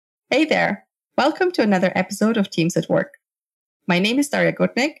Hey there. Welcome to another episode of Teams at Work. My name is Daria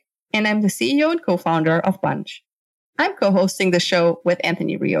Gutnick, and I'm the CEO and co-founder of Bunch. I'm co-hosting the show with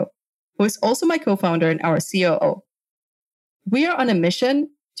Anthony Rio, who is also my co-founder and our COO. We are on a mission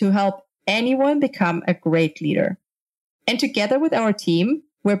to help anyone become a great leader. And together with our team,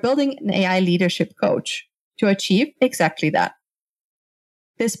 we're building an AI leadership coach to achieve exactly that.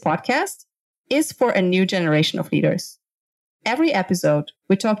 This podcast is for a new generation of leaders. Every episode,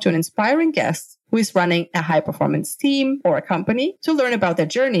 we talk to an inspiring guest who is running a high-performance team or a company to learn about their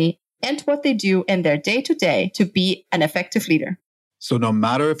journey and what they do in their day-to-day to be an effective leader. So no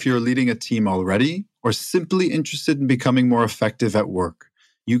matter if you're leading a team already or simply interested in becoming more effective at work,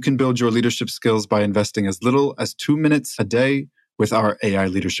 you can build your leadership skills by investing as little as 2 minutes a day with our AI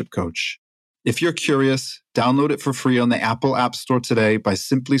leadership coach. If you're curious, download it for free on the Apple App Store today by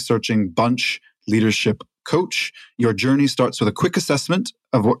simply searching Bunch Leadership Coach. Your journey starts with a quick assessment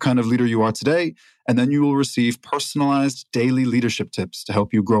of what kind of leader you are today, and then you will receive personalized daily leadership tips to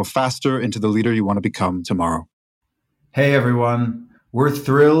help you grow faster into the leader you want to become tomorrow. Hey everyone, we're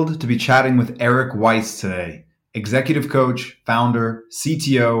thrilled to be chatting with Eric Weiss today, executive coach, founder,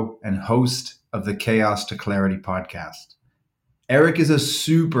 CTO, and host of the Chaos to Clarity podcast. Eric is a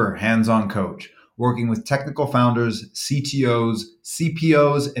super hands-on coach, working with technical founders, CTOs,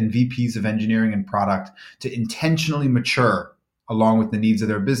 CPOs, and VPs of engineering and product to intentionally mature along with the needs of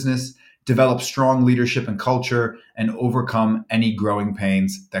their business, develop strong leadership and culture, and overcome any growing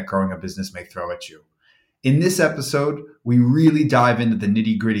pains that growing a business may throw at you. In this episode, we really dive into the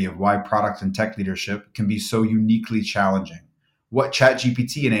nitty-gritty of why product and tech leadership can be so uniquely challenging, what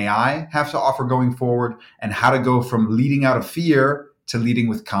ChatGPT and AI have to offer going forward, and how to go from leading out of fear to leading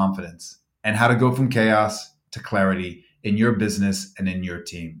with confidence, and how to go from chaos to clarity in your business and in your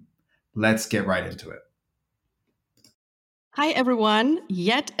team. Let's get right into it. Hi, everyone.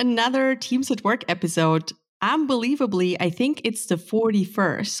 Yet another Teams at Work episode. Unbelievably, I think it's the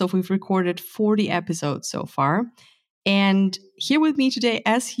 41st. So we've recorded 40 episodes so far. And here with me today,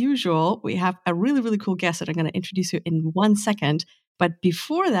 as usual, we have a really, really cool guest that I'm going to introduce you in 1 second. But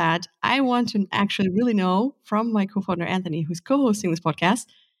before that, I want to actually really know from my co-founder, Anthony, who's co-hosting this podcast,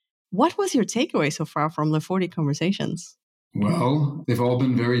 what was your takeaway so far from the 40 conversations? Well, they've all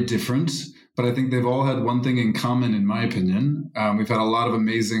been very different, but I think they've all had one thing in common, in my opinion. We've had a lot of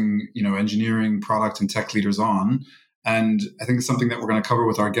amazing, engineering, product, and tech leaders on. And I think it's something that we're going to cover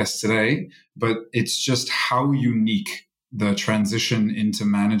with our guests today, but it's just how unique the transition into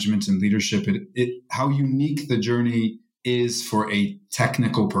management and leadership, how unique the journey is for a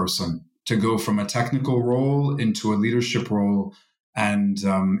technical person to go from a technical role into a leadership role. And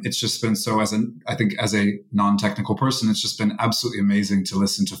it's just been so, as a non-technical person, it's just been absolutely amazing to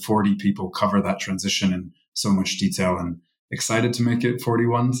listen to 40 people cover that transition in so much detail, and excited to make it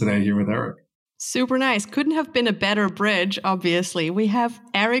 41 today here with Eric. Super nice. Couldn't have been a better bridge, obviously. We have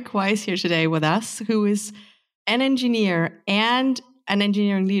Eric Weiss here today with us, who is an engineer and an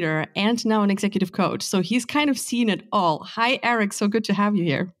engineering leader and now an executive coach. So he's kind of seen it all. Hi, Eric. So good to have you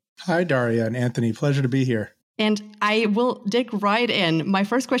here. Hi, Daria and Anthony. Pleasure to be here. And I will dig right in. My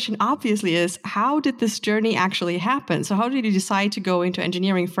first question, obviously, is how did this journey actually happen? So how did you decide to go into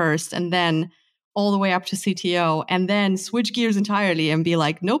engineering first and then all the way up to CTO and then switch gears entirely and be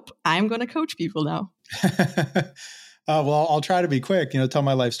like, nope, I'm going to coach people now? Well, I'll try to be quick, tell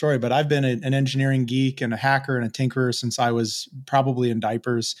my life story. But I've been an engineering geek and a hacker and a tinkerer since I was probably in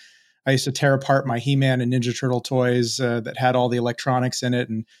diapers. I used to tear apart my He-Man and Ninja Turtle toys that had all the electronics in it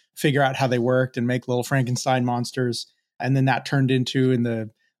and figure out how they worked and make little Frankenstein monsters. And then that turned into, in the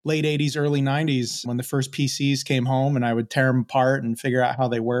late 80s, early 90s, when the first PCs came home and I would tear them apart and figure out how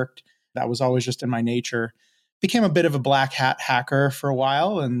they worked. That was always just in my nature. Became a bit of a black hat hacker for a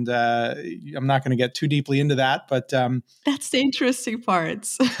while. And I'm not going to get too deeply into that, but... That's the interesting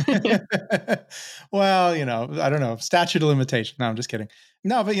parts. Well, I don't know. Statute of limitation. No, I'm just kidding.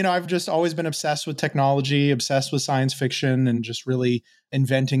 No, but, I've just always been obsessed with technology, obsessed with science fiction, and just really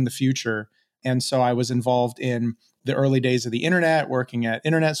inventing the future. And so I was involved in the early days of the internet, working at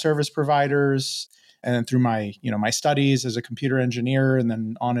internet service providers, and then through my, my studies as a computer engineer, and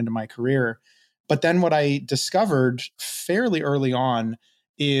then on into my career. But then what I discovered fairly early on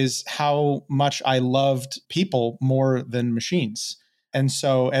is how much I loved people more than machines. And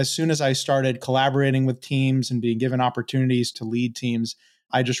so as soon as I started collaborating with teams and being given opportunities to lead teams,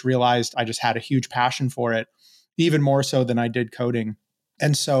 I just realized I just had a huge passion for it, even more so than I did coding.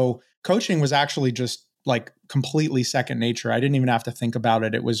 And so coaching was actually just like completely second nature. I didn't even have to think about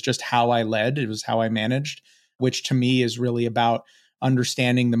it. It was just how I led. It was how I managed, which to me is really about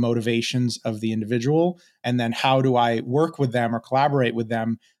understanding the motivations of the individual. And then how do I work with them or collaborate with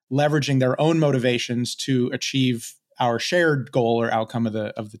them, leveraging their own motivations to achieve our shared goal or outcome of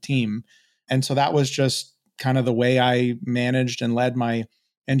the team. And so that was just kind of the way I managed and led my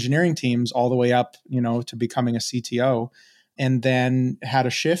engineering teams all the way up, to becoming a CTO. And then had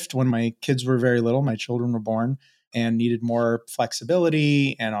a shift when my kids were very little, my children were born, and needed more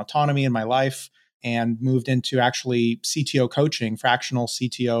flexibility and autonomy in my life, and moved into actually CTO coaching, fractional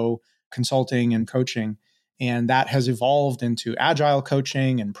CTO consulting and coaching. And that has evolved into agile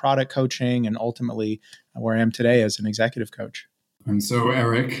coaching and product coaching, and ultimately where I am today as an executive coach. And so,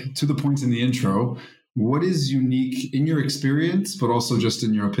 Eric, to the point in the intro, what is unique in your experience, but also just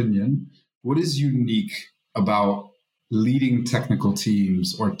in your opinion, what is unique about leading technical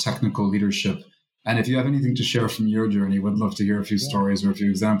teams or technical leadership? And if you have anything to share from your journey, would love to hear a few stories or a few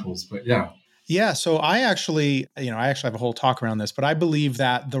examples. But yeah. Yeah. So I actually have a whole talk around this, but I believe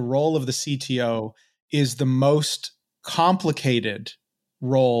that the role of the CTO is the most complicated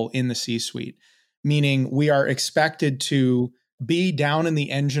role in the C-suite, meaning we are expected to be down in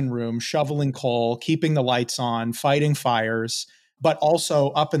the engine room, shoveling coal, keeping the lights on, fighting fires, but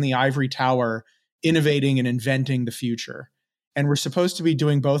also up in the ivory tower, innovating and inventing the future. And we're supposed to be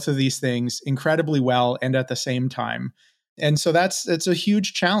doing both of these things incredibly well and at the same time. And so it's a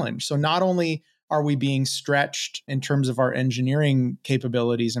huge challenge. So not only are we being stretched in terms of our engineering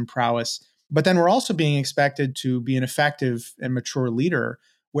capabilities and prowess, but then we're also being expected to be an effective and mature leader,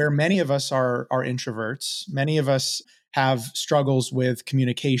 where many of us are introverts. Many of us have struggles with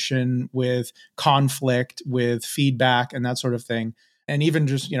communication, with conflict, with feedback, and that sort of thing. And even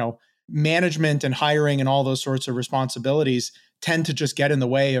just, management and hiring and all those sorts of responsibilities tend to just get in the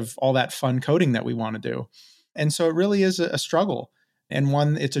way of all that fun coding that we want to do. And so it really is a struggle,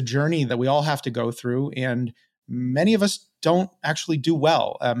 and it's a journey that we all have to go through. And many of us don't actually do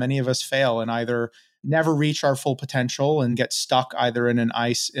well. Many of us fail and either never reach our full potential and get stuck either in an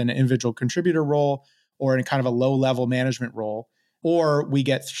individual contributor role or in kind of a low-level management role, or we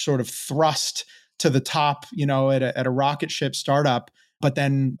get sort of thrust to the top, at a rocket ship startup, but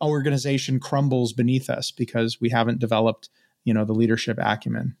then our organization crumbles beneath us because we haven't developed, the leadership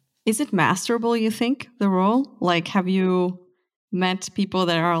acumen. Is it masterable, you think, the role? Like, have you met people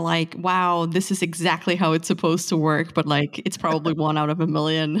that are like, wow, this is exactly how it's supposed to work, but like, it's probably one out of a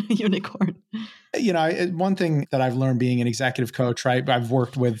million unicorn? One thing that I've learned being an executive coach, right? I've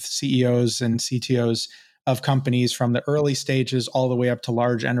worked with CEOs and CTOs of companies from the early stages all the way up to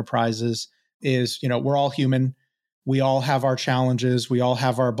large enterprises is, we're all human. We all have our challenges. We all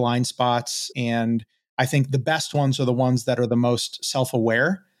have our blind spots. And I think the best ones are the ones that are the most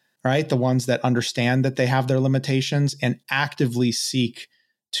self-aware, right? The ones that understand that they have their limitations and actively seek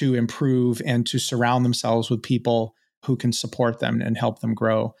to improve and to surround themselves with people who can support them and help them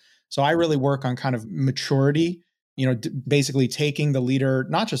grow. So I really work on kind of maturity, basically taking the leader,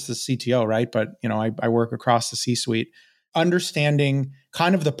 not just the CTO, right? But, I work across the C-suite, understanding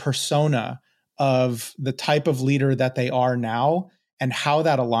kind of the persona of the type of leader that they are now and how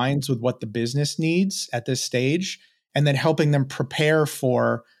that aligns with what the business needs at this stage, and then helping them prepare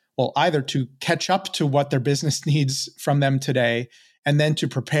for, either to catch up to what their business needs from them today, and then to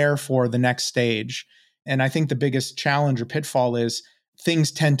prepare for the next stage. And I think the biggest challenge or pitfall is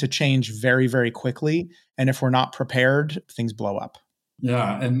things tend to change very, very quickly. And if we're not prepared, things blow up.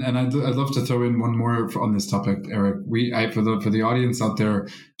 Yeah, and I'd love to throw in one more on this topic, Eric. For the audience out there,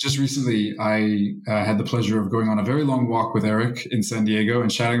 just recently I had the pleasure of going on a very long walk with Eric in San Diego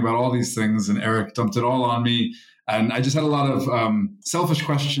and chatting about all these things. And Eric dumped it all on me. And I just had a lot of selfish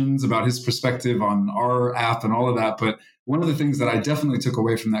questions about his perspective on our app and all of that. But one of the things that I definitely took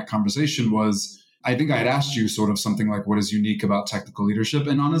away from that conversation was, I think I had asked you sort of something like, what is unique about technical leadership?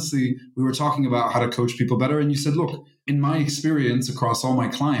 And honestly, we were talking about how to coach people better. And you said, look, in my experience across all my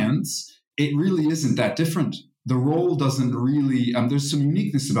clients, it really isn't that different. The role doesn't really, there's some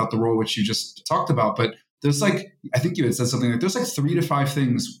uniqueness about the role, which you just talked about, but there's I think you had said something like, there's 3 to 5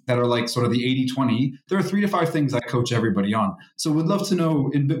 things that are like sort of the 80-20. There are 3 to 5 things I coach everybody on. So we'd love to know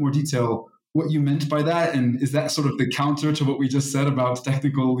in a bit more detail what you meant by that. And is that sort of the counter to what we just said about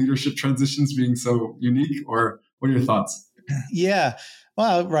technical leadership transitions being so unique? Or what are your thoughts? Yeah.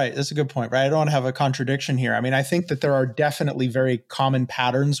 Well, right. That's a good point, right? I don't want to have a contradiction here. I mean, I think that there are definitely very common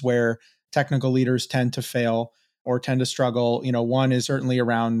patterns where technical leaders tend to fail or tend to struggle. One is certainly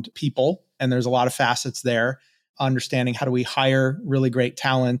around people, and there's a lot of facets there. Understanding how do we hire really great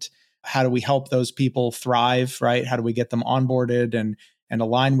talent? How do we help those people thrive, right? How do we get them onboarded and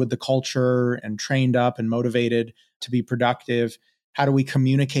align with the culture and trained up and motivated to be productive? How do we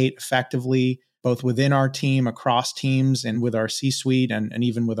communicate effectively, both within our team, across teams, and with our C-suite and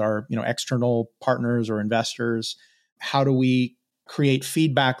even with our external partners or investors? How do we create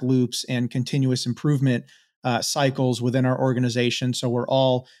feedback loops and continuous improvement cycles within our organization. So we're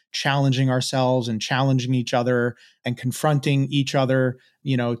all challenging ourselves and challenging each other and confronting each other,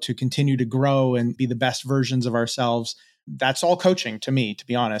 to continue to grow and be the best versions of ourselves. That's all coaching to me, to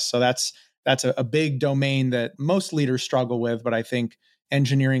be honest. So that's a big domain that most leaders struggle with, but I think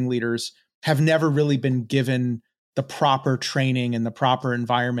engineering leaders have never really been given the proper training and the proper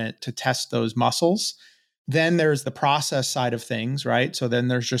environment to test those muscles. Then there's the process side of things, right? So then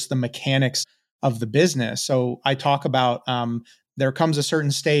there's just the mechanics of the business. So I talk about there comes a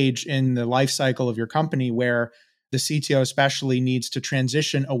certain stage in the life cycle of your company where the CTO especially needs to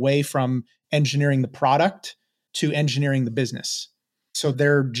transition away from engineering the product to engineering the business. So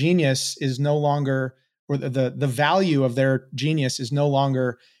their genius is no longer, or the value of their genius is no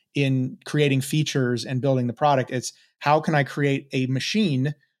longer in creating features and building the product. It's how can I create a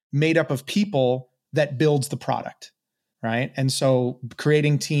machine made up of people that builds the product, right? And so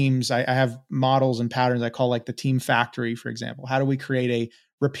creating teams, I have models and patterns I call like the team factory, for example. How do we create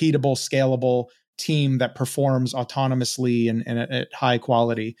a repeatable, scalable team that performs autonomously and at high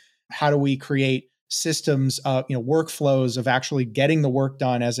quality? How do we create systems, workflows of actually getting the work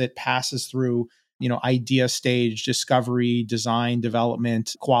done as it passes through, idea stage, discovery, design,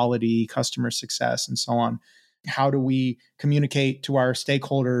 development, quality, customer success, and so on? How do we communicate to our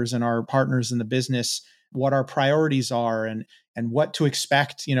stakeholders and our partners in the business what our priorities are and what to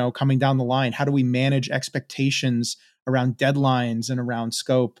expect, coming down the line? How do we manage expectations around deadlines and around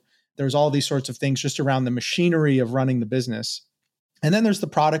scope? There's all these sorts of things just around the machinery of running the business. And then there's the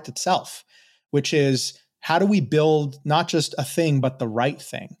product itself, which is how do we build not just a thing, but the right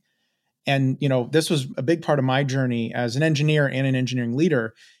thing? And, this was a big part of my journey as an engineer and an engineering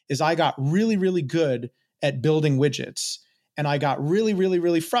leader is I got really, really good at building widgets. And I got really, really,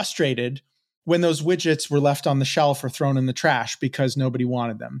 really frustrated when those widgets were left on the shelf or thrown in the trash because nobody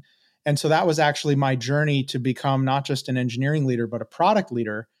wanted them. And so that was actually my journey to become not just an engineering leader, but a product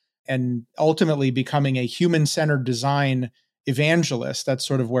leader, and ultimately becoming a human-centered design evangelist. That's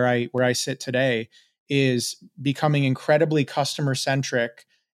sort of where I sit today, is becoming incredibly customer-centric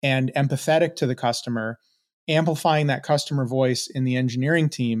and empathetic to the customer, amplifying that customer voice in the engineering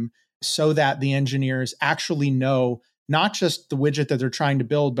team so that the engineers actually know not just the widget that they're trying to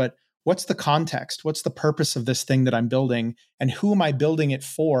build, but what's the context? What's the purpose of this thing that I'm building? And who am I building it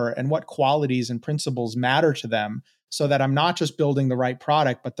for? And what qualities and principles matter to them so that I'm not just building the right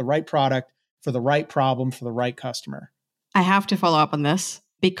product, but the right product for the right problem for the right customer. I have to follow up on this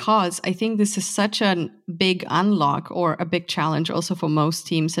because I think this is such a big unlock or a big challenge also for most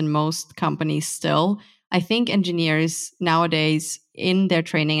teams and most companies still. I think engineers nowadays in their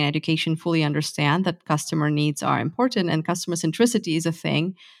training and education fully understand that customer needs are important and customer centricity is a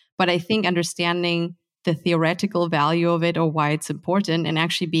thing. But I think understanding the theoretical value of it or why it's important and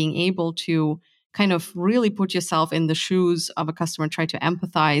actually being able to kind of really put yourself in the shoes of a customer, try to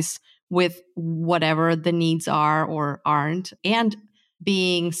empathize with whatever the needs are or aren't, and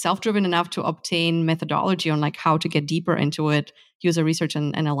being self-driven enough to obtain methodology on like how to get deeper into it, user research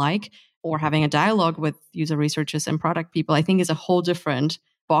and alike, or having a dialogue with user researchers and product people, I think is a whole different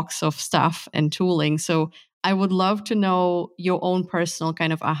box of stuff and tooling. So I would love to know your own personal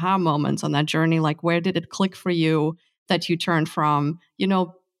kind of aha moments on that journey. Like, where did it click for you that you turned from,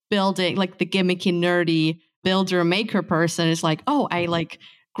 building like the gimmicky, nerdy builder maker person is like, oh, I like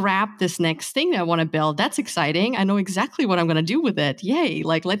grab this next thing that I want to build. That's exciting. I know exactly what I'm going to do with it. Yay.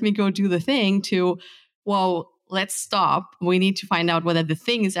 Like, let me go do the thing to, whoa, let's stop. We need to find out whether the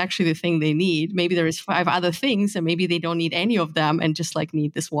thing is actually the thing they need. Maybe there is 5 other things and maybe they don't need any of them and just like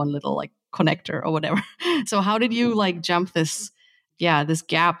need this one little like connector or whatever. So how did you like jump this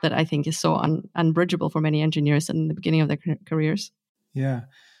gap that I think is so unbridgeable for many engineers in the beginning of their careers? Yeah.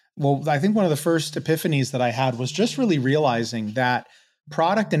 Well, I think one of the first epiphanies that I had was just really realizing that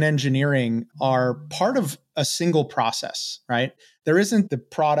product and engineering are part of a single process, right? There isn't the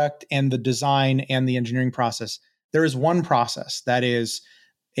product and the design and the engineering process. There is one process that is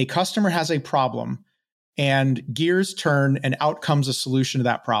a customer has a problem and gears turn and out comes a solution to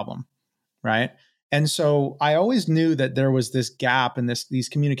that problem, right? And so I always knew that there was this gap and these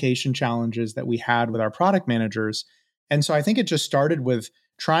communication challenges that we had with our product managers. And so I think it just started with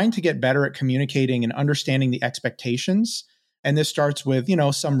trying to get better at communicating and understanding the expectations. And this starts with,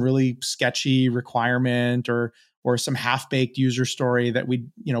 some really sketchy requirement or some half-baked user story that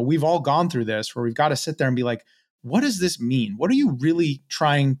we've all gone through this, where we've got to sit there and be like, what does this mean? What are you really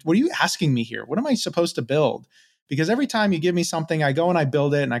what are you asking me here? What am I supposed to build? Because every time you give me something, I go and I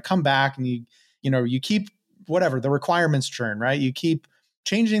build it and I come back and you keep the requirements churn, right? You keep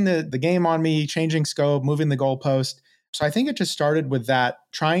changing the game on me, changing scope, moving the goalpost. So I think it just started with that,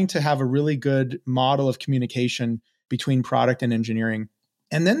 trying to have a really good model of communication between product and engineering.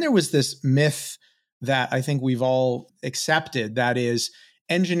 And then there was this myth that I think we've all accepted, that is,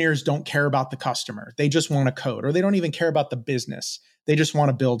 engineers don't care about the customer. They just want to code, or they don't even care about the business. They just want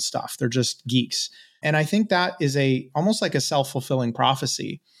to build stuff. They're just geeks. And I think that is almost like a self-fulfilling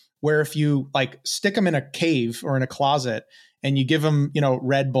prophecy, where if you like stick them in a cave or in a closet and you give them,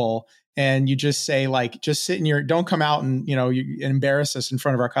 Red Bull, and you just say like, just sit in don't come out and, you embarrass us in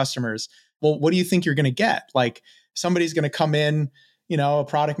front of our customers. Well, what do you think you're going to get? Like, somebody's going to come in, a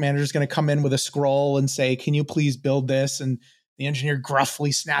product manager is going to come in with a scroll and say, can you please build this? And the engineer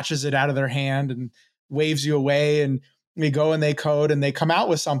gruffly snatches it out of their hand and waves you away. And they go and they code and they come out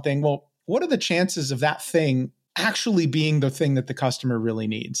with something. Well, what are the chances of that thing actually being the thing that the customer really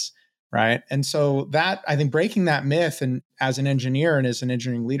needs? Right. And so that, I think, breaking that myth, and as an engineer and as an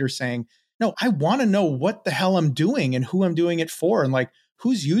engineering leader saying, no, I want to know what the hell I'm doing and who I'm doing it for, and like,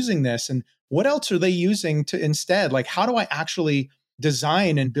 who's using this and what else are they using to instead? Like, how do I actually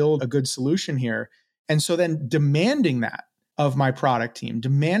design and build a good solution here? And so then demanding that of my product team,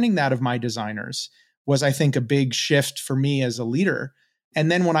 demanding that of my designers was, I think, a big shift for me as a leader. And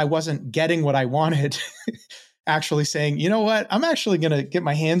then when I wasn't getting what I wanted, actually saying, you know what, I'm actually going to get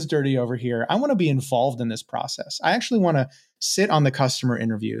my hands dirty over here. I want to be involved in this process. I actually want to sit on the customer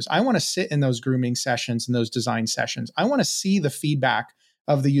interviews. I want to sit in those grooming sessions and those design sessions. I want to see the feedback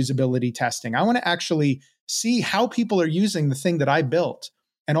of the usability testing. I want to actually see how people are using the thing that I built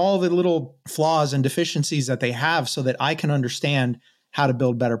and all the little flaws and deficiencies that they have, so that I can understand how to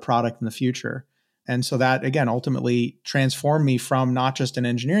build better product in the future. And so that, again, ultimately transformed me from not just an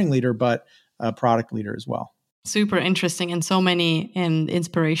engineering leader, but a product leader as well. Super interesting, and so many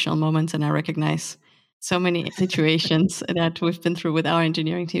inspirational moments. And I recognize so many situations that we've been through with our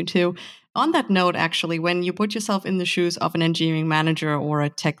engineering team too. On that note, actually, when you put yourself in the shoes of an engineering manager or a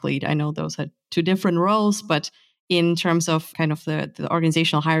tech lead, I know those are two different roles, but in terms of kind of the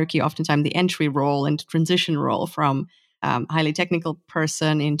organizational hierarchy, oftentimes the entry role and transition role from highly technical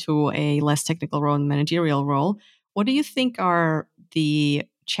person into a less technical role and managerial role, what do you think are the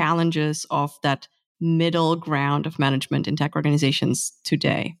challenges of that middle ground of management in tech organizations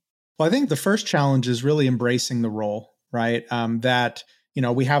today? Well, I think the first challenge is really embracing the role, right? That,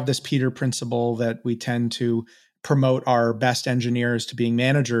 we have this Peter principle that we tend to promote our best engineers to being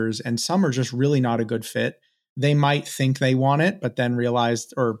managers, and some are just really not a good fit. They might think they want it, but then realize,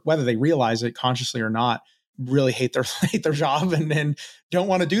 or whether they realize it consciously or not, really hate their job and then don't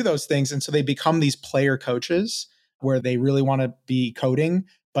want to do those things. And so they become these player coaches where they really want to be coding,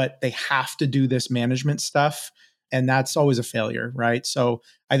 but they have to do this management stuff. And that's always a failure, right? So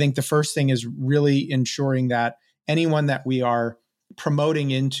I think the first thing is really ensuring that anyone that we are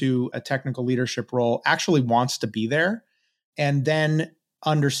promoting into a technical leadership role actually wants to be there. And then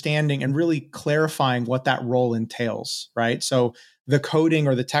understanding and really clarifying what that role entails, right? So the coding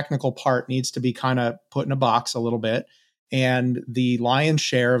or the technical part needs to be kind of put in a box a little bit. And the lion's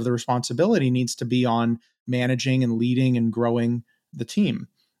share of the responsibility needs to be on managing and leading and growing the team.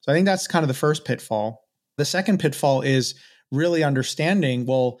 So I think that's kind of the first pitfall. The second pitfall is really understanding,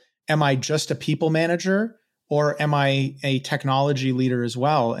 well, am I just a people manager or am I a technology leader as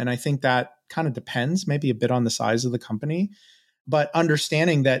well? And I think that kind of depends maybe a bit on the size of the company, but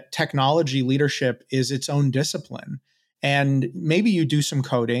understanding that technology leadership is its own discipline. And maybe you do some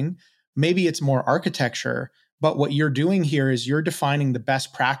coding, maybe it's more architecture, but what you're doing here is you're defining the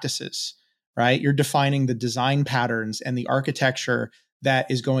best practices, right? You're defining the design patterns and the architecture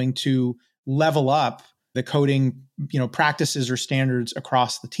that is going to level up the coding, practices or standards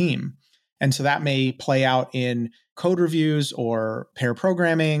across the team. And so that may play out in code reviews or pair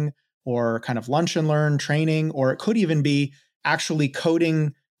programming or kind of lunch and learn training, or it could even be actually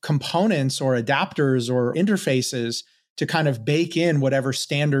coding components or adapters or interfaces to kind of bake in whatever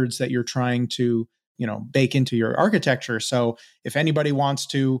standards that you're trying to, bake into your architecture. So if anybody wants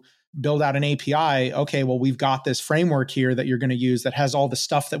to build out an API, okay, well, we've got this framework here that you're going to use that has all the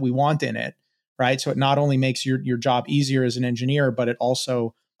stuff that we want in it, right? So it not only makes your job easier as an engineer, but it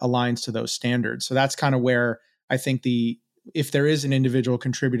also aligns to those standards. So that's kind of where I think if there is an individual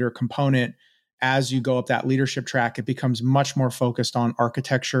contributor component, as you go up that leadership track, it becomes much more focused on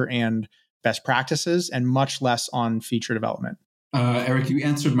architecture and best practices and much less on feature development. Eric, you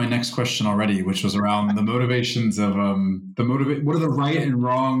answered my next question already, which was around the motivations of what are the right and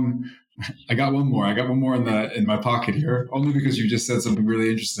wrong. I got one more in my pocket here, only because you just said something really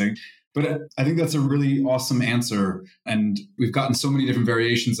interesting. But I think that's a really awesome answer. And we've gotten so many different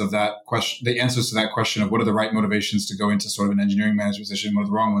variations of that question, the answers to that question of what are the right motivations to go into sort of an engineering manager position, what are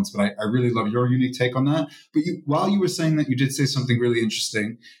the wrong ones. But I really love your unique take on that. But while you were saying that, you did say something really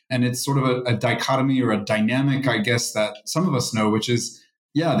interesting. And it's sort of a dichotomy or a dynamic, I guess, that some of us know, which is,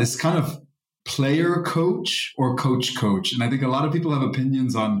 this kind of player coach or coach. And I think a lot of people have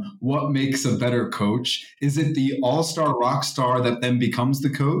opinions on what makes a better coach. Is it the all-star rock star that then becomes the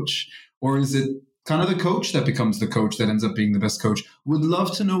coach? Or is it kind of the coach that becomes the coach that ends up being the best coach? Would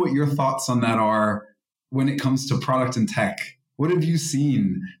love to know what your thoughts on that are when it comes to product and tech. What have you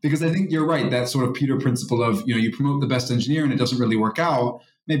seen? Because I think you're right, that sort of Peter principle of, you promote the best engineer and it doesn't really work out.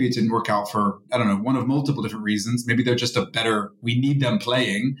 Maybe it didn't work out for, I don't know, one of multiple different reasons. Maybe they're just we need them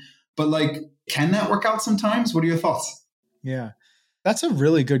playing. But can that work out sometimes? What are your thoughts? Yeah, that's a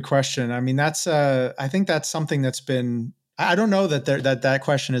really good question. I mean, I think that's something that's been, I don't know that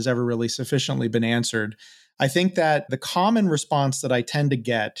question has ever really sufficiently been answered. I think that the common response that I tend to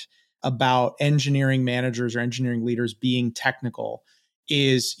get about engineering managers or engineering leaders being technical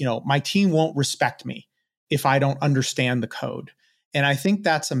is, my team won't respect me if I don't understand the code. And I think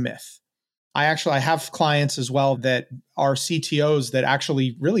that's a myth. I have clients as well that are CTOs that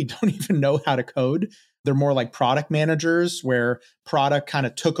actually really don't even know how to code. They're more like product managers where product kind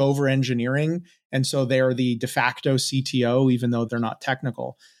of took over engineering. And so they're the de facto CTO, even though they're not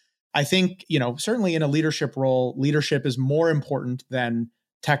technical. I think, certainly in a leadership role, leadership is more important than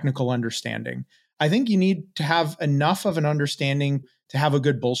technical understanding. I think you need to have enough of an understanding to have a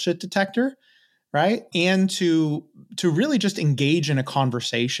good bullshit detector, right? And to really just engage in a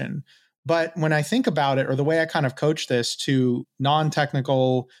conversation. But when I think about it, or the way I kind of coach this to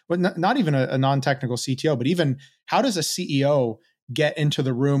non-technical, not even a non-technical CTO, but even how does a CEO get into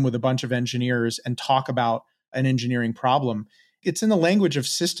the room with a bunch of engineers and talk about an engineering problem? It's in the language of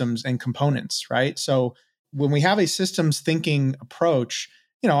systems and components, right? So when we have a systems thinking approach,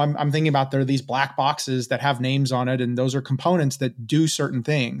 I'm thinking about there are these black boxes that have names on it, and those are components that do certain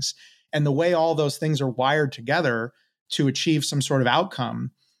things. And the way all those things are wired together to achieve some sort of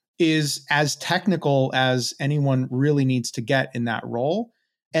outcome is as technical as anyone really needs to get in that role.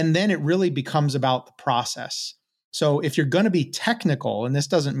 And then it really becomes about the process. So if you're going to be technical, and this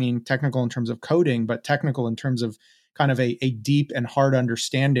doesn't mean technical in terms of coding, but technical in terms of kind of a deep and hard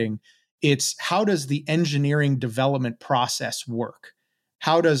understanding, it's how does the engineering development process work?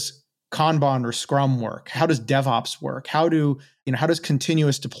 How does Kanban or Scrum work? How does DevOps work? How does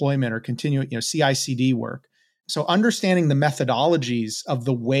continuous deployment or CI/CD work? So understanding the methodologies of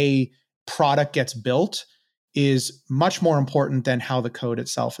the way product gets built is much more important than how the code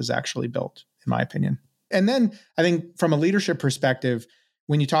itself is actually built, in my opinion. And then I think from a leadership perspective,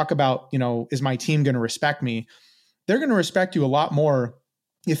 when you talk about, is my team going to respect me? They're going to respect you a lot more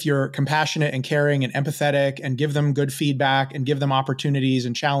if you're compassionate and caring and empathetic and give them good feedback and give them opportunities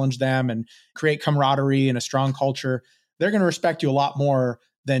and challenge them and create camaraderie and a strong culture. They're going to respect you a lot more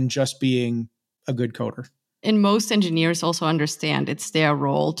than just being a good coder. And most engineers also understand it's their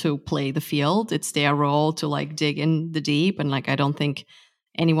role to play the field. It's their role to dig in the deep. And I don't think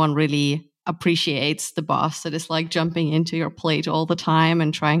anyone really appreciates the boss that is jumping into your plate all the time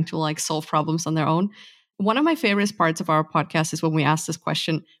and trying to solve problems on their own. One of my favorite parts of our podcast is when we ask this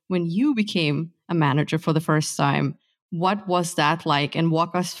question, when you became a manager for the first time, what was that like? And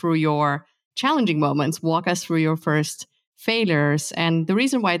walk us through your challenging moments, walk us through your first failures. And the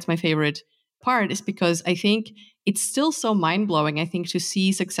reason why it's my favorite part is because I think it's still so mind-blowing, I think, to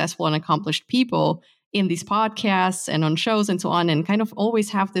see successful and accomplished people in these podcasts and on shows and so on, and kind of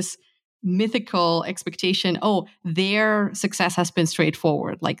always have this mythical expectation, their success has been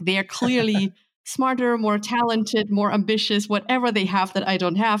straightforward. They're clearly smarter, more talented, more ambitious, whatever they have that I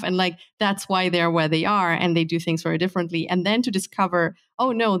don't have. And that's why they're where they are and they do things very differently. And then to discover,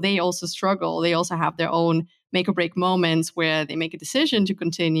 oh no, they also struggle. They also have their own make or break moments where they make a decision to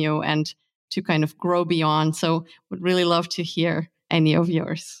continue and to kind of grow beyond. So would really love to hear any of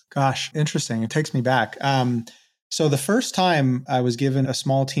yours. Gosh, interesting. It takes me back. So the first time I was given a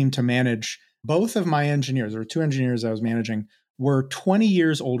small team to manage, both of my engineers, there were two engineers I was managing, were 20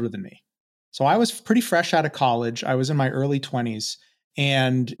 years older than me. So I was pretty fresh out of college. I was in my early 20s.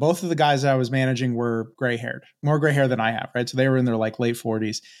 And both of the guys that I was managing were gray-haired, more gray hair than I have, right? So they were in their late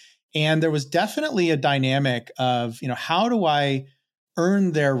 40s. And there was definitely a dynamic of, how do I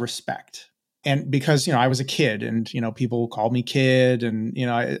earn their respect? And because, I was a kid and, people called me kid and,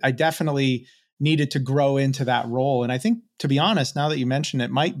 I definitely needed to grow into that role. And I think, to be honest, now that you mention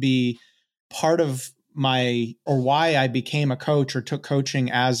it, might be part of why I became a coach or took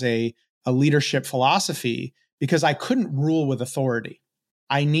coaching as a leadership philosophy, because I couldn't rule with authority.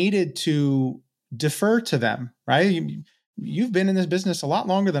 I needed to defer to them, right? You've been in this business a lot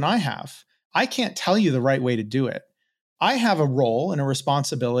longer than I have. I can't tell you the right way to do it. I have a role and a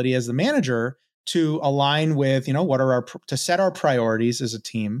responsibility as the manager to align with, to set our priorities as a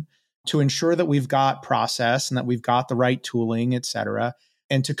team, to ensure that we've got process and that we've got the right tooling, et cetera,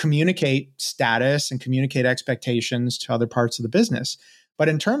 and to communicate status and communicate expectations to other parts of the business. But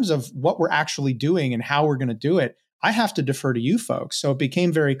in terms of what we're actually doing and how we're going to do it, I have to defer to you folks. So it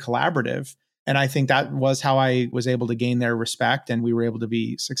became very collaborative. And I think that was how I was able to gain their respect and we were able to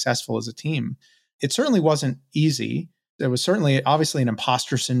be successful as a team. It certainly wasn't easy. There was certainly obviously an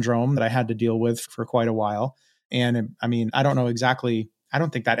imposter syndrome that I had to deal with for quite a while. And I mean, I don't know exactly, I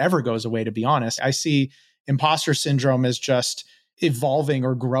don't think that ever goes away, to be honest. I see imposter syndrome as just evolving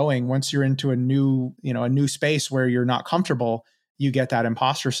or growing. Once you're into a new space where you're not comfortable, you get that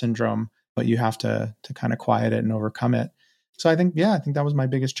imposter syndrome, but you have to kind of quiet it and overcome it. So I think that was my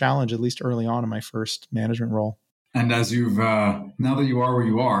biggest challenge, at least early on in my first management role. And as you've, now that you are where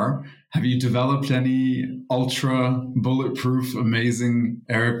you are, have you developed any ultra bulletproof, amazing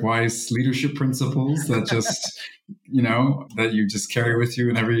Eric Weiss leadership principles that just, that you just carry with you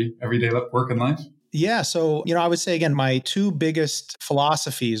in everyday work and life? Yeah. So, I would say, again, my two biggest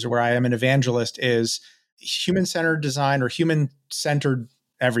philosophies where I am an evangelist is human-centered design or human-centered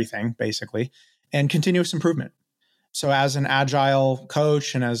everything, basically, and continuous improvement. So as an agile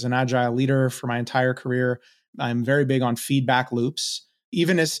coach and as an agile leader for my entire career, I'm very big on feedback loops,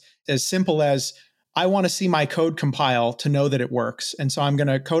 even as simple as I want to see my code compile to know that it works. And so I'm going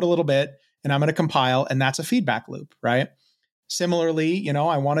to code a little bit and I'm going to compile, and that's a feedback loop, right? Similarly,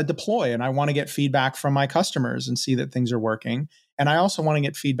 I want to deploy and I want to get feedback from my customers and see that things are working. And I also want to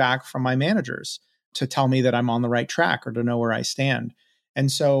get feedback from my managers to tell me that I'm on the right track or to know where I stand. And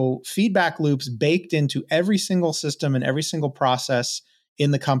so feedback loops baked into every single system and every single process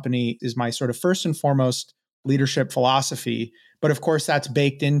in the company is my sort of first and foremost leadership philosophy. But of course, that's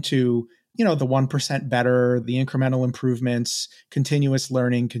baked into, the 1% better, the incremental improvements, continuous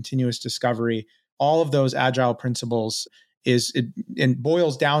learning, continuous discovery, all of those agile principles it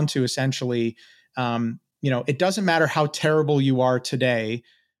boils down to essentially, it doesn't matter how terrible you are today.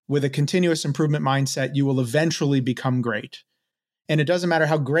 With a continuous improvement mindset, you will eventually become great. And it doesn't matter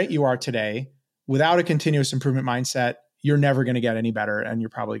how great you are today. Without a continuous improvement mindset, you're never going to get any better and you're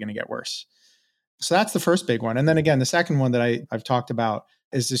probably going to get worse. So that's the first big one. And then again, the second one that I've talked about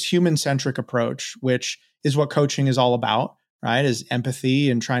is this human-centric approach, which is what coaching is all about, right? Is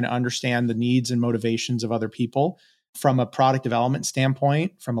empathy and trying to understand the needs and motivations of other people from a product development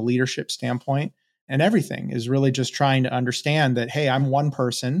standpoint, from a leadership standpoint, and everything is really just trying to understand that, hey, I'm one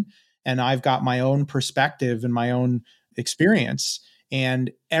person and I've got my own perspective and my own experience.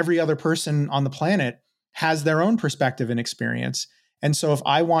 And every other person on the planet has their own perspective and experience. And so if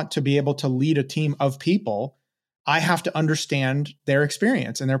I want to be able to lead a team of people, I have to understand their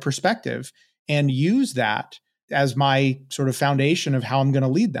experience and their perspective and use that as my sort of foundation of how I'm going to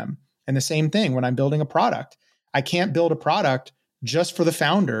lead them. And the same thing when I'm building a product. I can't build a product just for the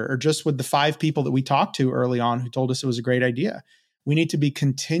founder or just with the 5 people that we talked to early on who told us it was a great idea. We need to be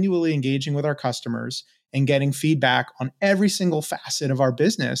continually engaging with our customers and getting feedback on every single facet of our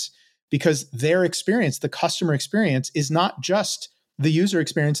business because their experience, the customer experience, is not just the user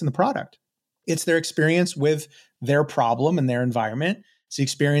experience in the product. It's their experience with their problem and their environment. It's the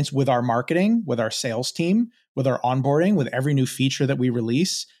experience with our marketing, with our sales team, with our onboarding, with every new feature that we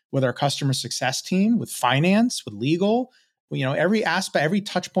release, with our customer success team, with finance, with legal. Every aspect, every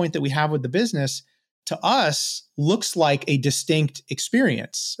touch point that we have with the business to us looks like a distinct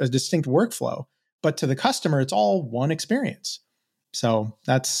experience, a distinct workflow. But to the customer, it's all one experience. So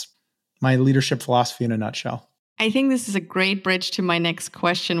that's my leadership philosophy in a nutshell. I think this is a great bridge to my next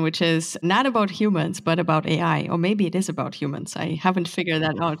question, which is not about humans, but about AI. Or maybe it is about humans. I haven't figured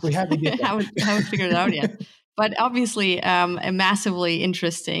that out. We haven't figured it out yet. But obviously, a massively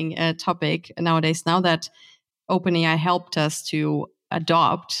interesting topic nowadays, now that OpenAI helped us to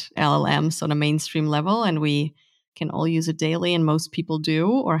adopt LLMs on a mainstream level, and we can all use it daily, and most people do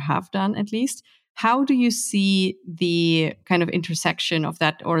or have done at least. How do you see the kind of intersection of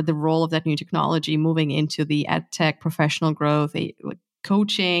that or the role of that new technology moving into the ed tech professional growth,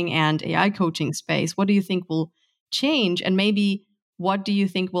 coaching and AI coaching space? What do you think will change? And maybe what do you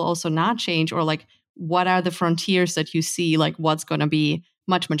think will also not change? Or what are the frontiers that you see? What's going to be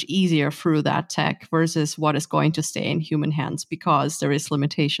much, much easier through that tech versus what is going to stay in human hands because there is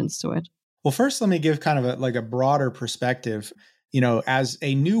limitations to it? Well, first, let me give kind of a broader perspective. As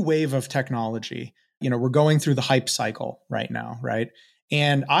a new wave of technology, we're going through the hype cycle right now, right?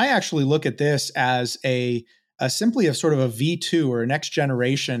 And I actually look at this as a simply a sort of a V2 or a next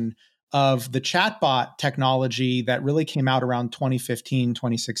generation of the chatbot technology that really came out around 2015,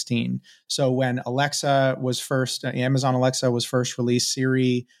 2016. So when Alexa was first, Amazon Alexa was first released,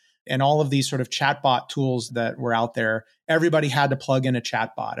 Siri, and all of these sort of chatbot tools that were out there, everybody had to plug in a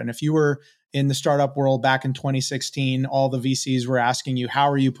chatbot. And if you were in the startup world back in 2016, all the VCs were asking you, how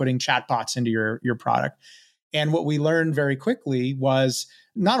are you putting chatbots into your product? And what we learned very quickly was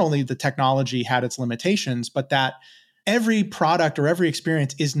not only the technology had its limitations, but that every product or every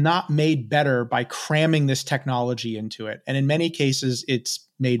experience is not made better by cramming this technology into it. And in many cases, it's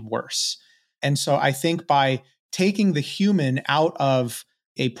made worse. And so I think by taking the human out of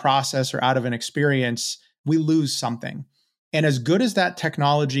a process or out of an experience, we lose something. And as good as that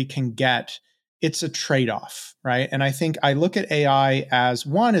technology can get, it's a trade-off, right? And I think I look at AI as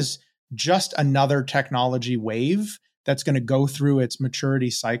one is just another technology wave that's going to go through its maturity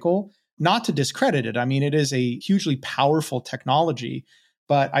cycle. Not to discredit it. I mean, it is a hugely powerful technology,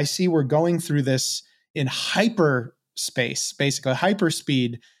 but I see we're going through this in hyperspace, basically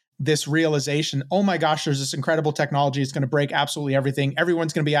hyperspeed, this realization, oh my gosh, there's this incredible technology. It's going to break absolutely everything.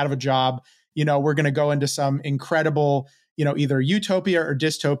 Everyone's going to be out of a job. We're going to go into some incredible, either utopia or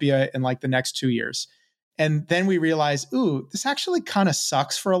dystopia in like the next 2 years. And then we realize, ooh, this actually kind of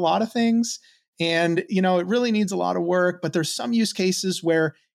sucks for a lot of things. And, it really needs a lot of work, but there's some use cases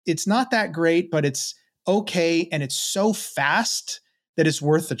where it's not that great, but it's okay. And it's so fast that it's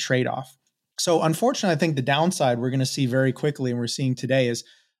worth the trade-off. So unfortunately, I think the downside we're going to see very quickly, and we're seeing today, is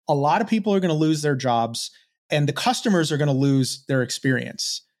a lot of people are going to lose their jobs and the customers are going to lose their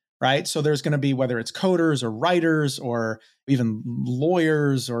experience, right? So there's going to be, whether it's coders or writers or even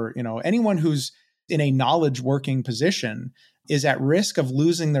lawyers or, anyone who's in a knowledge working position is at risk of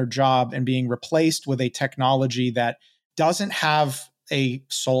losing their job and being replaced with a technology that doesn't have a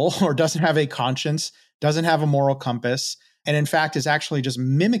soul or doesn't have a conscience, doesn't have a moral compass, and in fact is actually just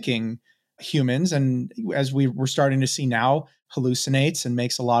mimicking humans. And as we're starting to see now, hallucinates and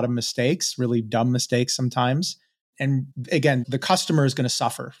makes a lot of mistakes, really dumb mistakes sometimes. And again, the customer is going to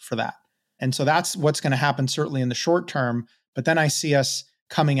suffer for that. And so that's what's going to happen certainly in the short term. But then I see us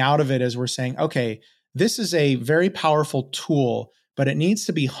coming out of it as we're saying, okay, this is a very powerful tool, but it needs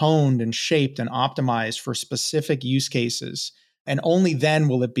to be honed and shaped and optimized for specific use cases. And only then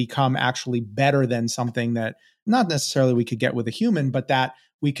will it become actually better than something that not necessarily we could get with a human, but that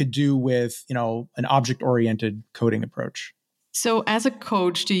we could do with, an object-oriented coding approach. So as a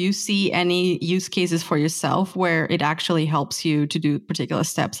coach, do you see any use cases for yourself where it actually helps you to do particular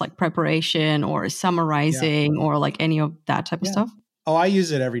steps like preparation or summarizing or like any of that type of stuff? Oh, I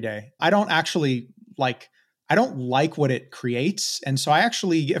use it every day. I don't like what it creates. And so I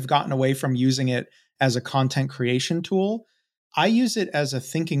actually have gotten away from using it as a content creation tool. I use it as a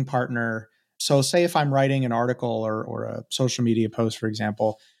thinking partner. So say if I'm writing an article or a social media post, for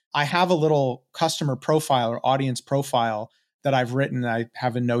example, I have a little customer profile or audience profile that I've written. I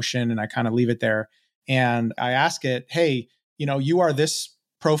have in Notion and I kind of leave it there. And I ask it, hey, you are this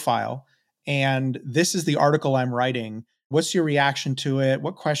profile and this is the article I'm writing. What's your reaction to it?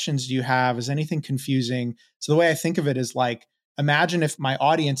 What questions do you have? Is anything confusing? So the way I think of it is like, imagine if my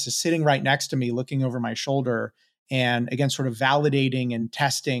audience is sitting right next to me, looking over my shoulder, and again, sort of validating and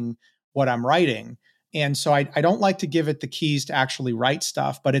testing what I'm writing. And so I don't like to give it the keys to actually write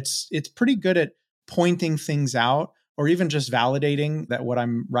stuff, but it's pretty good at pointing things out or even just validating that what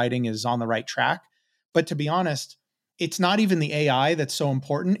I'm writing is on the right track. But to be honest, it's not even the AI that's so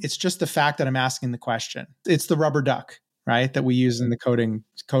important. It's just the fact that I'm asking the question. It's the rubber duck, right? That we use in the coding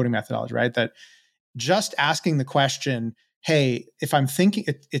methodology, right? That just asking the question, hey, if I'm thinking,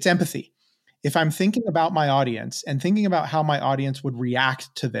 it's empathy. If I'm thinking about my audience and thinking about how my audience would react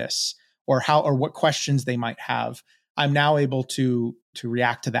to this or what questions they might have, I'm now able to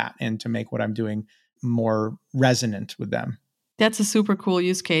react to that and to make what I'm doing more resonant with them. That's a super cool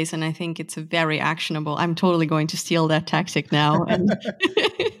use case. And I think it's a very actionable. I'm totally going to steal that tactic now.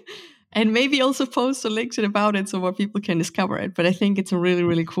 And maybe also post a LinkedIn about it so more people can discover it. But I think it's a really,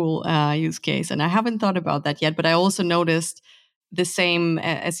 really cool use case. And I haven't thought about that yet. But I also noticed the same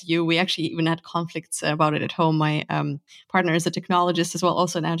as you. We actually even had conflicts about it at home. My partner is a technologist as well,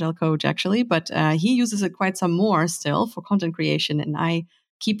 also an agile coach actually. But he uses it quite some more still for content creation. And I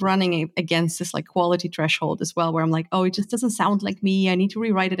keep running against this like quality threshold as well, where I'm like, oh, it just doesn't sound like me. I need to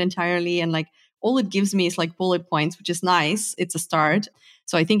rewrite it entirely. And like all it gives me is like bullet points, which is nice. It's a start.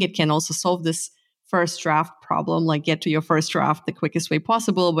 So I think it can also solve this first draft problem, like get to your first draft the quickest way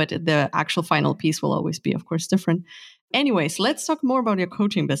possible. But the actual final piece will always be, of course, different. Anyways, let's talk more about your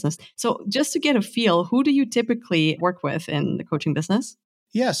coaching business. So just to get a feel, who do you typically work with in the coaching business?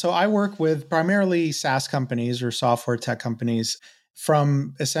 Yeah, so I work with primarily SaaS companies or software tech companies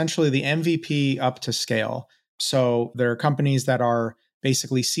from essentially the MVP up to scale. So there are companies that are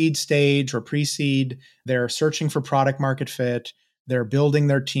basically seed stage or pre-seed. They're searching for product market fit. They're building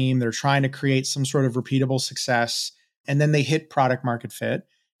their team. They're trying to create some sort of repeatable success. And then they hit product market fit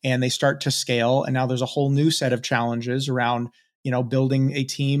and they start to scale. And now there's a whole new set of challenges around, building a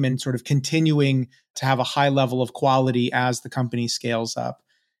team and sort of continuing to have a high level of quality as the company scales up.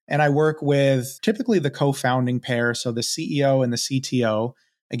 And I work with typically the co-founding pair, so the CEO and the CTO,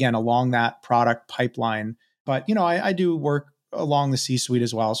 again, along that product pipeline. But, I do work along the C-suite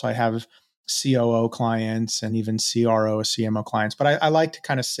as well. So I have COO clients and even CRO, CMO clients. But I like to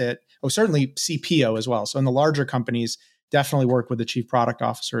kind of certainly CPO as well. So in the larger companies, definitely work with the chief product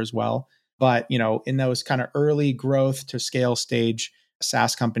officer as well. But, in those kind of early growth to scale stage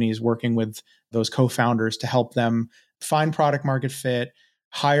SaaS companies, working with those co-founders to help them find product market fit,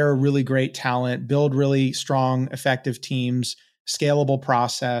 hire really great talent, build really strong, effective teams, scalable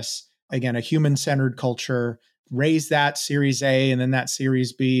process, again, a human-centered culture, raise that Series A and then that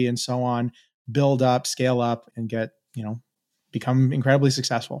Series B and so on, build up, scale up, and get, become incredibly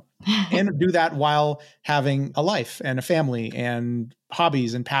successful. And do that while having a life and a family and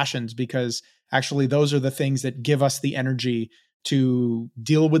hobbies and passions, because actually those are the things that give us the energy to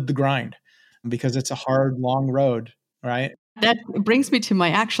deal with the grind, because it's a hard, long road, right? That brings me to my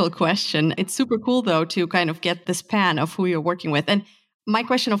actual question. It's super cool, though, to kind of get the span of who you're working with. And my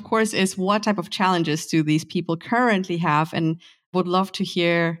question, of course, is what type of challenges do these people currently have? And would love to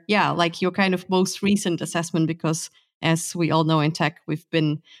hear, like your kind of most recent assessment, because as we all know in tech, we've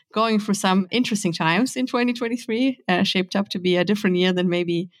been going through some interesting times in 2023, shaped up to be a different year than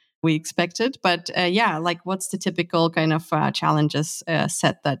maybe we expected. But like what's the typical kind of challenges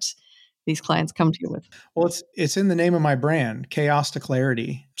set that these clients come to you with? Well, it's in the name of my brand, Chaos to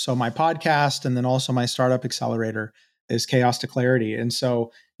Clarity. So my podcast and then also my startup accelerator is Chaos to Clarity. And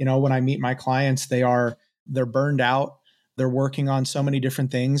so, when I meet my clients, they're burned out. They're working on so many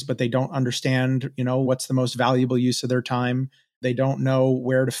different things, but they don't understand, what's the most valuable use of their time. They don't know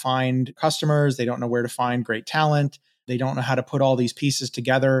where to find customers. They don't know where to find great talent. They don't know how to put all these pieces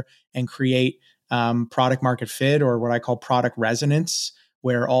together and create product market fit, or what I call product resonance,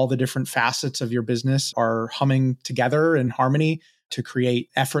 where all the different facets of your business are humming together in harmony to create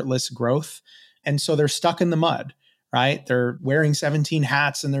effortless growth. And so they're stuck in the mud, right? They're wearing 17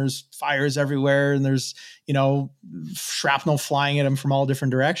 hats and there's fires everywhere and there's, shrapnel flying at them from all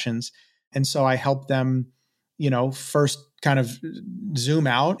different directions. And so I help them, first kind of zoom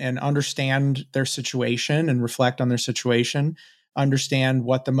out and understand their situation and reflect on their situation, understand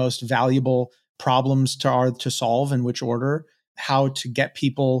what the most valuable problems are to solve in which order, how to get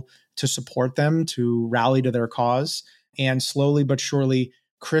people to support them, to rally to their cause, and slowly but surely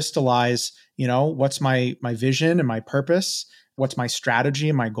crystallize, what's my vision and my purpose, what's my strategy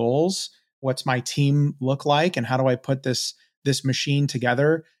and my goals, what's my team look like, and how do I put this machine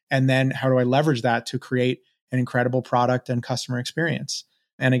together, and then how do I leverage that to create an incredible product and customer experience.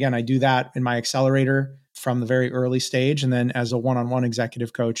 And again, I do that in my accelerator from the very early stage, and then as a one-on-one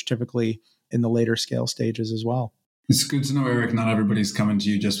executive coach, typically in the later scale stages as well. It's good to know, Eric, not everybody's coming to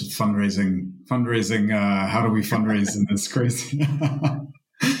you just with fundraising. How do we fundraise in this crazy?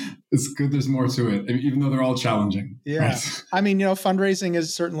 It's good there's more to it, even though they're all challenging. Yeah. Right? I mean, fundraising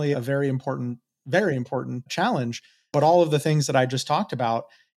is certainly a very important challenge, but all of the things that I just talked about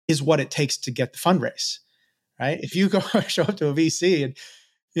is what it takes to get the fundraise, right? If you go show up to a VC and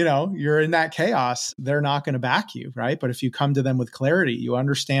you're in that chaos, they're not going to back you, right? But if you come to them with clarity, you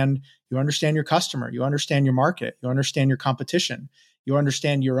understand your customer, you understand your market, you understand your competition, you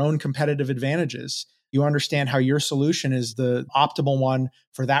understand your own competitive advantages, you understand how your solution is the optimal one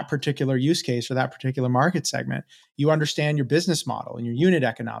for that particular use case or that particular market segment. You understand your business model and your unit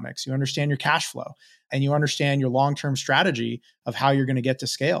economics, you understand your cash flow, and you understand your long-term strategy of how you're going to get to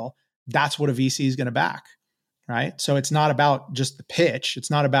scale. That's what a VC is going to back. Right. So it's not about just the pitch.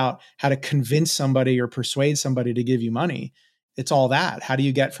 It's not about how to convince somebody or persuade somebody to give you money. It's all that. How do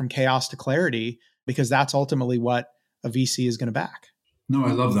you get from chaos to clarity? Because that's ultimately what a VC is going to back. No,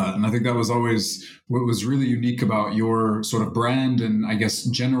 I love that. And I think that was always what was really unique about your sort of brand and I guess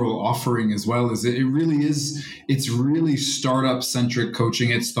general offering as well, is it's really startup centric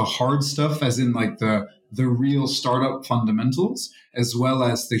coaching. It's the hard stuff, as in like the real startup fundamentals, as well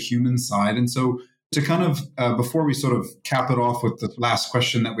as the human side. And so to kind of, before we sort of cap it off with the last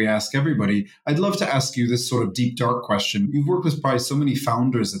question that we ask everybody, I'd love to ask you this sort of deep, dark question. You've worked with probably so many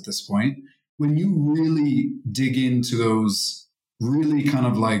founders at this point. When you really dig into those really kind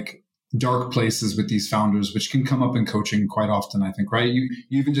of like dark places with these founders, which can come up in coaching quite often, I think, right? You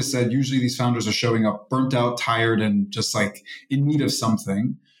even just said usually these founders are showing up burnt out, tired, and just like in need of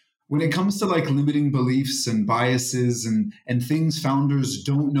something. When it comes to like limiting beliefs and biases and things founders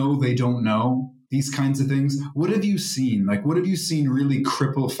don't know they don't know, these kinds of things, what have you seen? Like, what have you seen really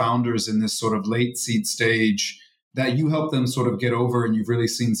cripple founders in this sort of late seed stage that you help them sort of get over and you've really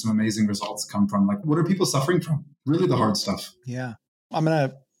seen some amazing results come from? Like, what are people suffering from? Really the hard stuff. Yeah. I'm going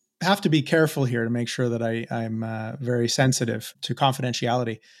to have to be careful here to make sure that I'm very sensitive to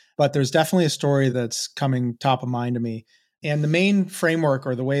confidentiality. But there's definitely a story that's coming top of mind to me. And the main framework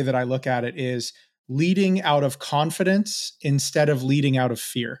or the way that I look at it is leading out of confidence instead of leading out of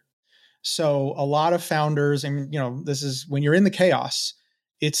fear. So a lot of founders, and this is when you're in the chaos,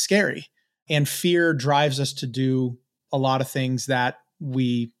 it's scary. And fear drives us to do a lot of things that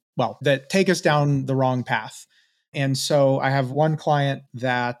that take us down the wrong path. And so I have one client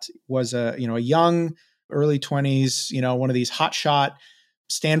that was a young, early 20s, one of these hotshot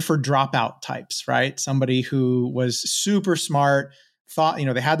Stanford dropout types, right? Somebody who was super smart, thought,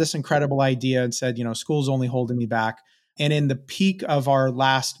 they had this incredible idea and said, school's only holding me back. And in the peak of our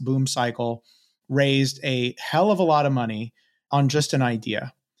last boom cycle, raised a hell of a lot of money on just an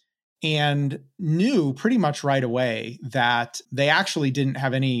idea and knew pretty much right away that they actually didn't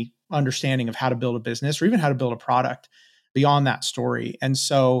have any understanding of how to build a business or even how to build a product beyond that story. And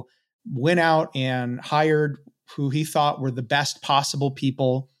so went out and hired who he thought were the best possible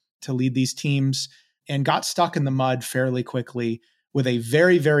people to lead these teams and got stuck in the mud fairly quickly with a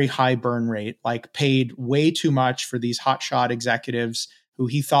very, very high burn rate, like paid way too much for these hotshot executives who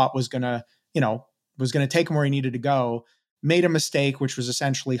he thought was going to take him where he needed to go, made a mistake, which was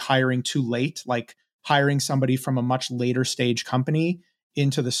essentially hiring too late, like hiring somebody from a much later stage company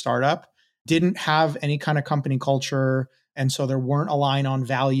into the startup, didn't have any kind of company culture. And so there weren't aligned on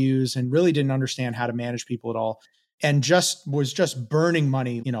values and really didn't understand how to manage people at all. And was just burning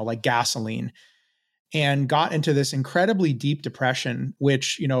money, like gasoline, and got into this incredibly deep depression,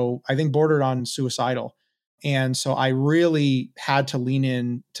 which, I think bordered on suicidal. And so I really had to lean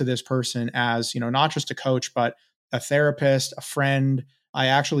in to this person as, not just a coach, but a therapist, a friend. I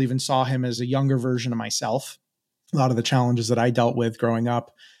actually even saw him as a younger version of myself, a lot of the challenges that I dealt with growing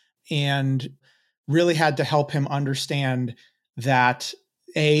up, and really had to help him understand that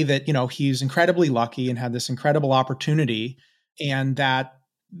he's incredibly lucky and had this incredible opportunity, and that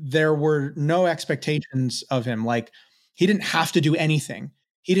there were no expectations of him. Like, he didn't have to do anything.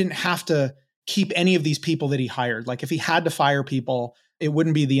 He didn't have to keep any of these people that he hired. Like, if he had to fire people, it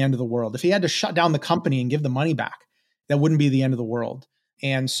wouldn't be the end of the world. If he had to shut down the company and give the money back, that wouldn't be the end of the world.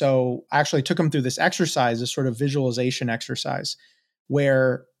 And so I actually took him through this exercise, this sort of visualization exercise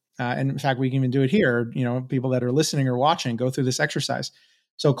where, and in fact, we can even do it here, people that are listening or watching, go through this exercise.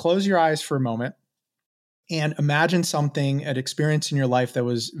 So close your eyes for a moment and imagine something, an experience in your life that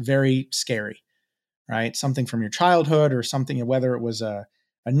was very scary, right? Something from your childhood or something, whether it was a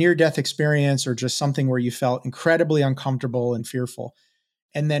near-death experience or just something where you felt incredibly uncomfortable and fearful.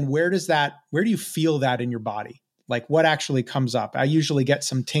 And then where do you feel that in your body? Like, what actually comes up? I usually get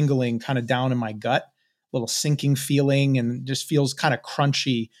some tingling kind of down in my gut, a little sinking feeling, and just feels kind of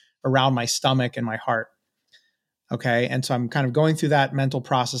crunchy around my stomach and my heart. Okay. And so I'm kind of going through that mental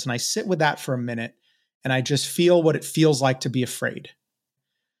process and I sit with that for a minute and I just feel what it feels like to be afraid.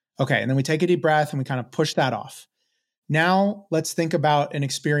 Okay. And then we take a deep breath and we kind of push that off. Now let's think about an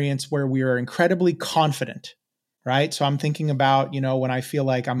experience where we are incredibly confident, right? So I'm thinking about, when I feel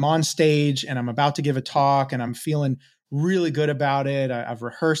like I'm on stage and I'm about to give a talk and I'm feeling really good about it. I've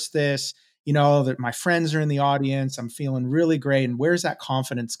rehearsed this, that my friends are in the audience. I'm feeling really great. And where's that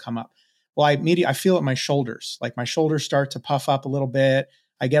confidence come up? Well, I feel it in my shoulders, like my shoulders start to puff up a little bit.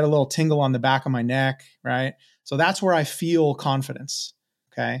 I get a little tingle on the back of my neck, right? So that's where I feel confidence.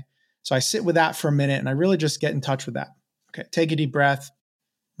 Okay. So I sit with that for a minute and I really just get in touch with that. Okay. Take a deep breath,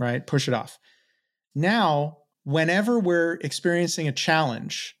 right? Push it off. Now, whenever we're experiencing a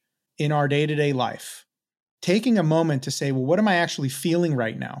challenge in our day-to-day life, taking a moment to say, well, what am I actually feeling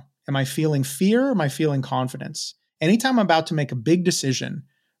right now? Am I feeling fear? Or am I feeling confidence? Anytime I'm about to make a big decision,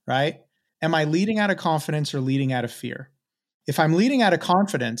 right? Am I leading out of confidence or leading out of fear? If I'm leading out of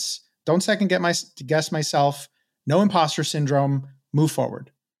confidence, don't second guess myself, no imposter syndrome, move forward.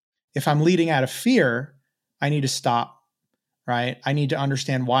 If I'm leading out of fear, I need to stop, right? I need to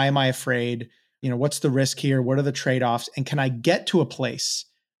understand, why am I afraid? What's the risk here? What are the trade-offs? And can I get to a place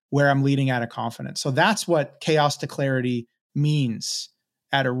where I'm leading out of confidence? So that's what chaos to clarity means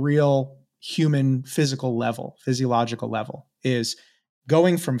at a real human physiological level, is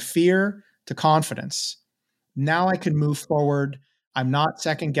going from fear to confidence. Now I can move forward I'm not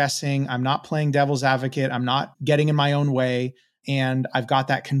second guessing. I'm not playing devil's advocate. I'm not getting in my own way. And I've got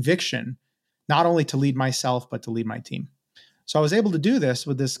that conviction, not only to lead myself, but to lead my team. So I was able to do this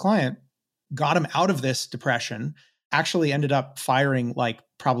with this client, got him out of this depression, actually ended up firing like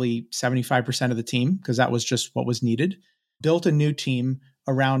probably 75% of the team because that was just what was needed, built a new team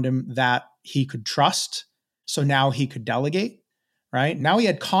around him that he could trust. So now he could delegate, right? Now he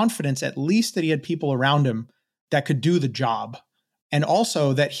had confidence, at least that he had people around him that could do the job. And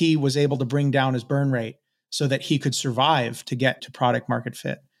also that he was able to bring down his burn rate so that he could survive to get to product market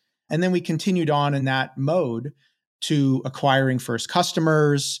fit. And then we continued on in that mode to acquiring first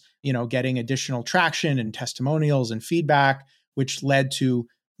customers, getting additional traction and testimonials and feedback, which led to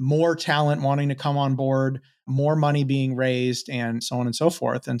more talent wanting to come on board, more money being raised, and so on and so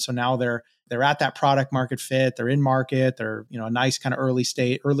forth. And so now they're at that product market fit, they're in market, they're a nice kind of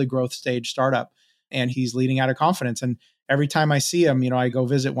early growth stage startup, and he's leading out of confidence. And every time I see him, I go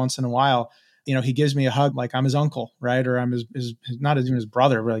visit once in a while, he gives me a hug like I'm his uncle, right? Or I'm his not even his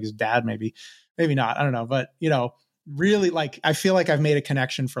brother, but like his dad, maybe not. I don't know, but really, like, I feel like I've made a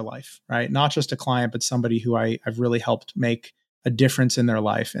connection for life, right? Not just a client, but somebody who I've really helped make a difference in their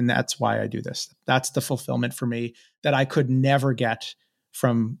life. And that's why I do this. That's the fulfillment for me that I could never get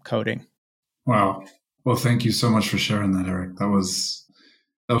from coding. Wow. Well, thank you so much for sharing that, Eric. That was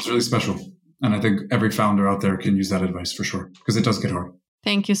really special. And I think every founder out there can use that advice for sure, because it does get hard.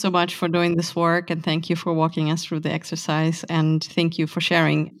 Thank you so much for doing this work, and thank you for walking us through the exercise, and thank you for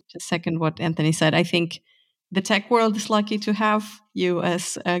sharing. To second what Anthony said, I think the tech world is lucky to have you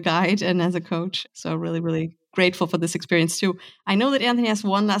as a guide and as a coach. So really, really grateful for this experience too. I know that Anthony has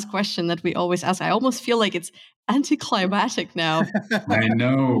one last question that we always ask. I almost feel like it's anticlimactic now. I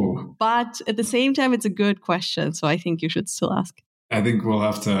know. But at the same time, it's a good question. So I think you should still ask. I think we'll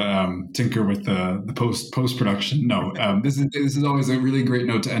have to tinker with the post production. No, this is always a really great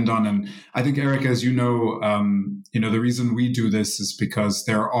note to end on. And I think, Eric, as you know, the reason we do this is because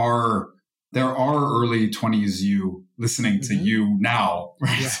there are early 20s you listening to you now,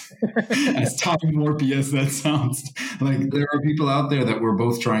 right? Yeah. As Tom Morphy as that sounds, like there are people out there that we're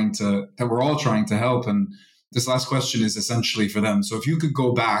all trying to help. And this last question is essentially for them. So if you could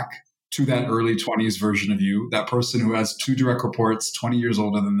go back to that early 20s version of you, that person who has 2 direct reports, 20 years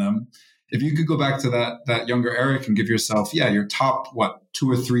older than them, if you could go back to that younger Eric and give yourself, your top,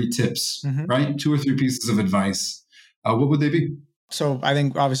 2 or 3 tips, right? 2 or 3 pieces of advice, what would they be? So I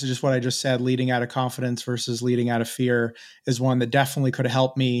think obviously just what I just said, leading out of confidence versus leading out of fear, is one that definitely could have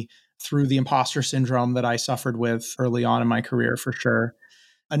helped me through the imposter syndrome that I suffered with early on in my career, for sure.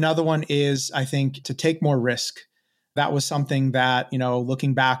 Another one is, I think, to take more risk. That was something that,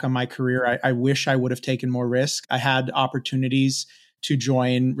 looking back on my career, I wish I would have taken more risk. I had opportunities to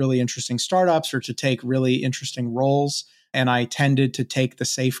join really interesting startups or to take really interesting roles, and I tended to take the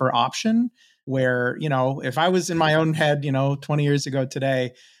safer option where, if I was in my own head, 20 years ago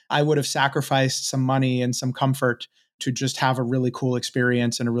today, I would have sacrificed some money and some comfort to just have a really cool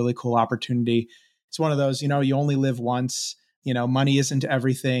experience and a really cool opportunity. It's one of those, you only live once, money isn't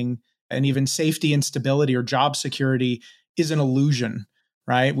everything. And even safety and stability or job security is an illusion,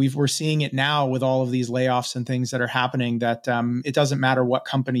 right? We're seeing it now with all of these layoffs and things that are happening, that it doesn't matter what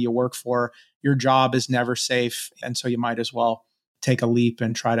company you work for, your job is never safe. And so you might as well take a leap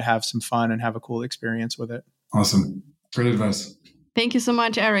and try to have some fun and have a cool experience with it. Awesome. Great advice. Thank you so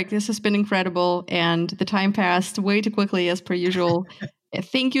much, Eric. This has been incredible. And the time passed way too quickly as per usual.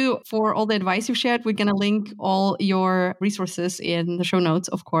 Thank you for all the advice you shared. We're going to link all your resources in the show notes,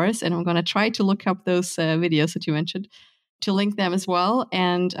 of course. And I'm going to try to look up those videos that you mentioned to link them as well.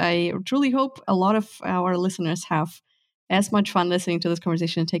 And I truly hope a lot of our listeners have as much fun listening to this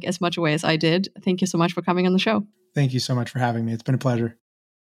conversation and take as much away as I did. Thank you so much for coming on the show. Thank you so much for having me. It's been a pleasure.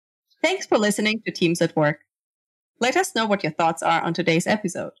 Thanks for listening to Teams at Work. Let us know what your thoughts are on today's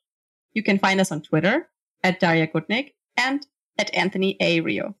episode. You can find us on Twitter @Darya_Gutnick and @Anthony A.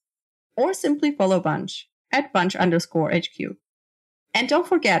 Rio, or simply follow Bunch @Bunch_HQ. And don't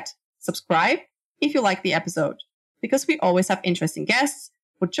forget, subscribe if you like the episode, because we always have interesting guests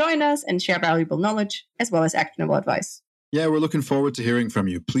who join us and share valuable knowledge as well as actionable advice. Yeah, we're looking forward to hearing from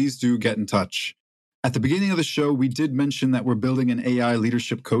you. Please do get in touch. At the beginning of the show, we did mention that we're building an AI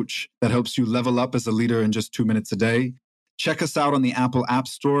leadership coach that helps you level up as a leader in just 2 minutes a day. Check us out on the Apple App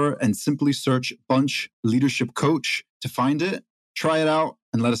Store and simply search Bunch Leadership Coach to find it. Try it out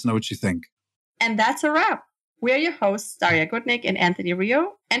and let us know what you think. And that's a wrap. We are your hosts, Darya Gutnick and Anthony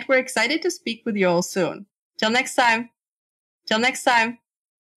Rio, and we're excited to speak with you all soon. Till next time. Till next time.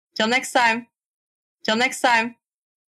 Till next time. Till next time.